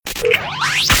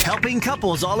Helping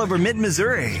couples all over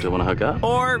mid-Missouri. Still want to hook up?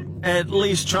 Or at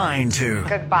least trying to.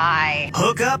 Goodbye.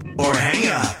 Hook up or hang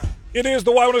up. It is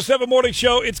the Y107 Morning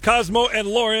Show. It's Cosmo and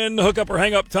Lauren. Hook up or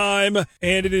hang up time.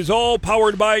 And it is all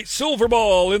powered by Silver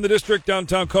Ball in the district,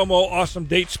 downtown Como. Awesome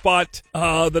date spot.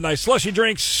 The nice slushy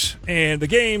drinks and the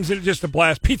games. And it's just a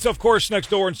blast. Pizza, of course, next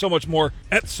door and so much more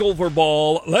at Silver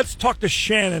Ball. Let's talk to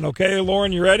Shannon, okay?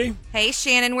 Lauren, you ready? Hey,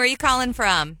 Shannon, where are you calling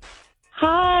from?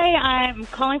 Hi, I'm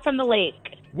calling from the lake.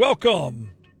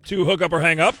 Welcome to Hook Up or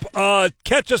Hang Up.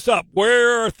 Catch us up.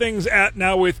 Where are things at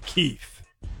now with Keith?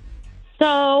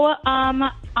 So,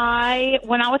 I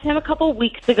went out with him a couple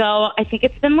weeks ago. I think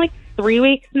it's been like 3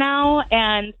 weeks now,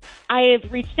 and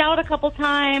I've reached out a couple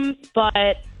times,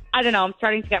 but I don't know. I'm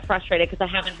starting to get frustrated because I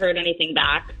haven't heard anything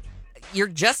back. You're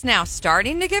just now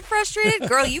starting to get frustrated?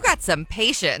 Girl, you got some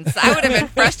patience. I would have been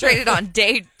frustrated on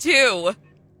day 2.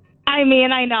 I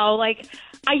mean, I know. Like,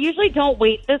 I usually don't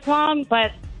wait this long,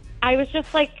 but I was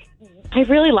just like, I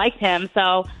really liked him,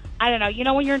 so I don't know. You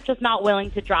know when you're just not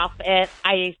willing to drop it?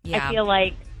 I feel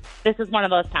like this is one of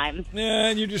those times. Yeah,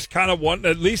 and you just kind of want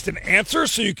at least an answer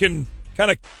so you can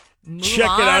kind of Move check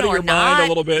on it out of or your not. mind a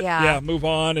little bit. Yeah. Move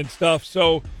on and stuff.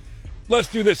 So let's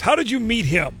do this. How did you meet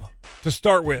him to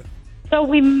start with? So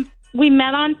we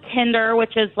met on Tinder,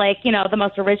 which is like, you know, the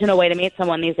most original way to meet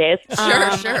someone these days.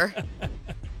 Sure.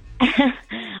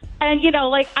 And, you know,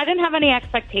 like, I didn't have any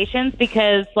expectations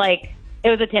because, like,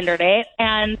 it was a Tinder date.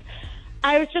 And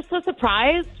I was just so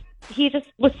surprised. He just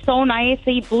was so nice.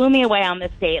 He blew me away on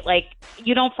this date. Like,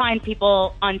 you don't find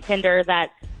people on Tinder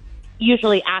that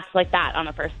usually act like that on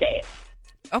a first date.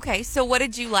 Okay, so what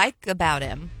did you like about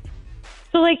him?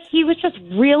 So, like, he was just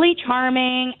really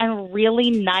charming and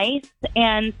really nice.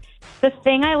 And the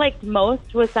thing I liked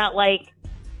most was that, like,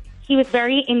 he was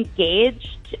very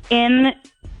engaged in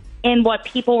what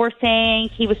people were saying.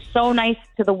 He was so nice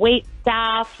to the wait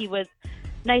staff. He was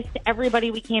nice to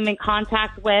everybody we came in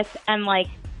contact with, and, like,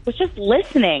 was just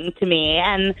listening to me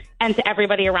and to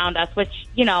everybody around us, which,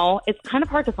 you know, it's kind of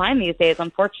hard to find these days,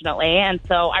 unfortunately. And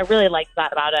so I really liked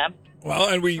that about him. Well,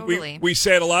 and Totally. we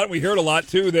say it a lot. We hear it a lot,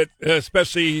 too, that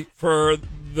especially for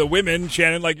the women,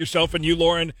 Shannon, like yourself, and you,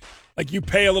 Lauren, like, you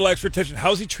pay a little extra attention.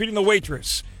 How's he treating the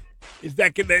waitress? Is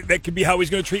that could be how he's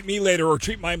going to treat me later, or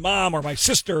treat my mom or my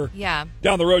sister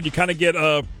down the road. You kind of get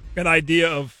an idea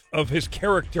of his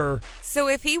character. So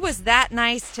if he was that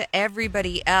nice to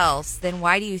everybody else, then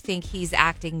why do you think he's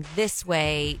acting this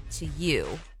way to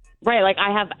you? Right, like,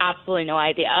 I have absolutely no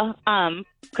idea.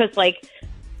 Because, like,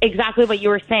 exactly what you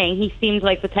were saying, he seemed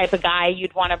like the type of guy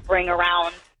you'd want to bring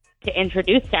around to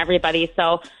introduce to everybody.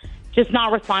 So just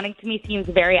not responding to me seems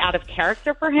very out of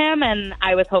character for him, and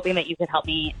I was hoping that you could help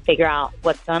me figure out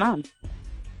what's going on.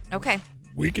 Okay.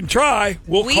 We can try.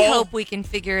 We hope we can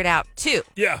figure it out, too.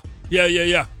 Yeah.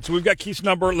 So we've got Keith's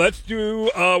number. Let's do,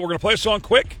 we're going to play a song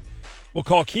quick. We'll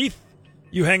call Keith.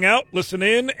 You hang out, listen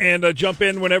in, and jump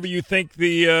in whenever you think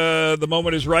the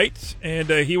moment is right. And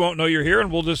he won't know you're here,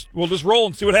 and we'll just roll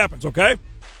and see what happens, okay?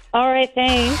 All right,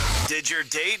 thanks. Did your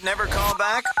date never call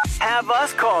back? Have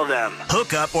us call them.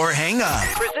 Hook up or hang up.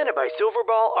 Presented by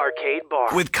Silverball Arcade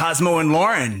Bar. With Cosmo and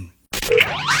Lauren.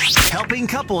 Helping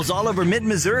couples all over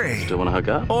mid-Missouri. Still want to hook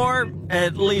up? Or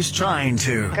at least trying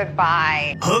to.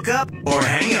 Goodbye. Hook up or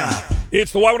hang up.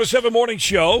 It's the Y107 Morning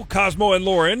Show, Cosmo and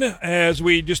Lauren, as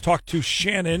we just talked to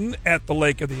Shannon at the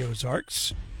Lake of the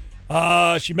Ozarks.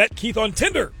 She met Keith on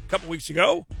Tinder a couple weeks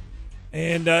ago,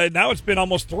 and now it's been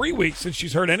almost 3 weeks since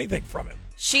she's heard anything from him.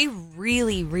 She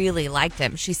really, really liked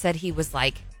him. She said he was,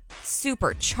 like,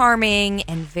 super charming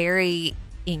and very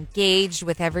engaged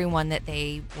with everyone that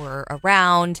they were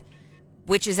around,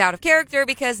 which is out of character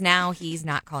because now he's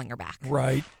not calling her back.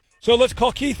 Right. So let's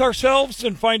call Keith ourselves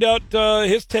and find out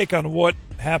his take on what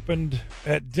happened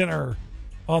at dinner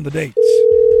on the dates.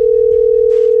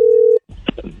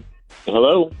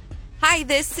 Hello. Hi,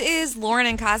 this is Lauren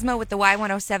and Cosmo with the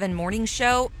Y107 Morning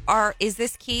Show. Is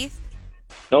this Keith?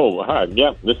 Oh, hi.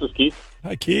 Yeah, this is Keith.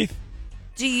 Hi, Keith.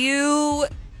 Do you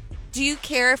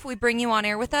care if we bring you on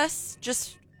air with us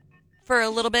just for a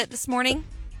little bit this morning?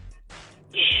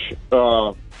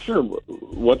 Sure.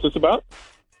 What's this about?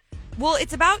 Well,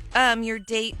 it's about your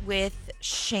date with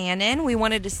Shannon. We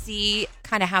wanted to see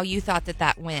kind of how you thought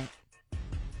that went.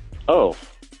 Oh,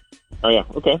 yeah.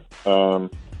 Okay. Well,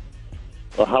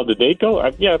 how'd the date go?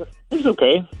 It was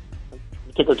okay.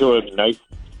 I took her to a nice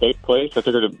steak place. I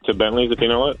took her to Bentley's, if you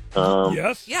know it.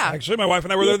 Yes. Yeah. Actually, my wife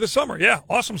and I were there this summer. Yeah.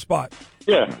 Awesome spot.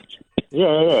 Yeah.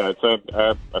 I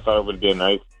thought it would be a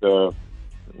nice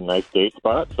date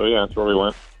spot. So, yeah, that's where we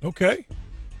went. Okay.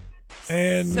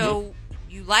 And so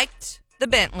you liked the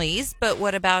Bentleys, but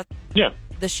what about Yeah.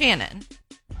 the Shannon?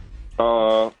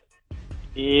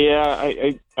 Yeah,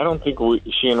 I don't think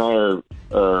she and I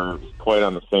are quite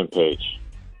on the same page.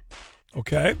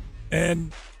 Okay.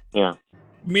 And Yeah.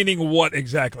 meaning what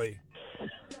exactly?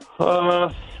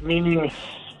 Meaning,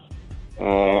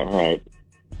 all right.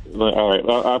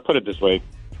 Well, I'll put it this way.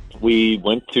 We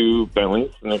went to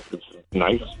Bentley's, and it's a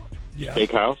nice Yeah.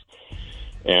 steakhouse,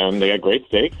 and they had great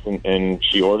steaks, and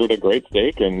she ordered a great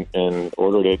steak and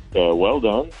ordered it well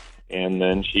done, and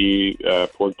then she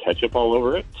poured ketchup all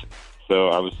over it. So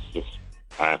I was just,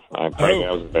 I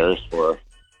was embarrassed for her.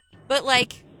 But,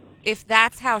 like, if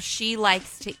that's how she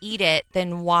likes to eat it,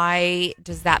 then why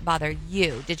does that bother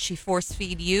you? Did she force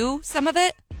feed you some of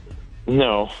it?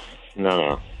 No.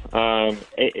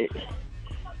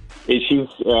 She's.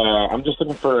 I'm just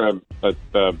looking for a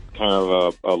kind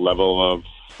of a level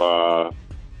of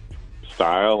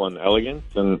style and elegance,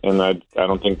 and I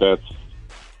don't think that's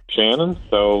Shannon.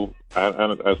 So I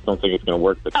just don't think it's going to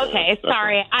work. Okay,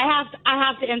 sorry. I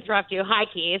have to interrupt you. Hi,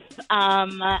 Keith.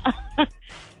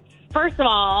 First of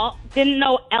all, didn't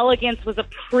know elegance was a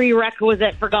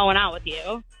prerequisite for going out with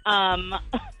you.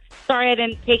 Sorry I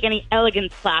didn't take any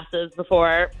elegance classes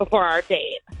before our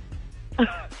date.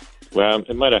 Well,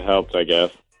 it might have helped, I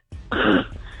guess.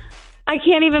 I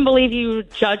can't even believe you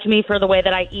judge me for the way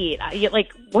that I eat.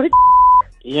 Like, what?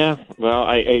 Yeah, well,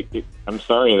 I'm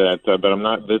sorry that, but I'm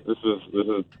not. This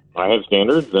is. I have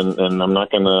standards, and I'm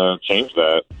not going to change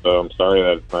that. So I'm sorry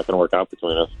that it's not going to work out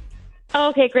between us.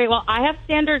 Okay, great. Well, I have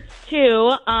standards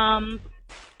too.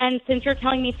 And since you're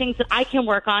telling me things that I can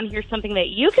work on, here's something that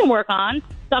you can work on: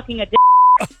 sucking a dick.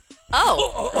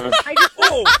 Oh.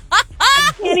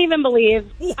 I can't even believe.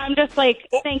 I'm just like,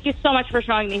 thank you so much for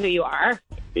showing me who you are.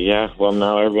 Yeah, well,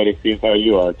 now everybody sees how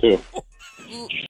you are too.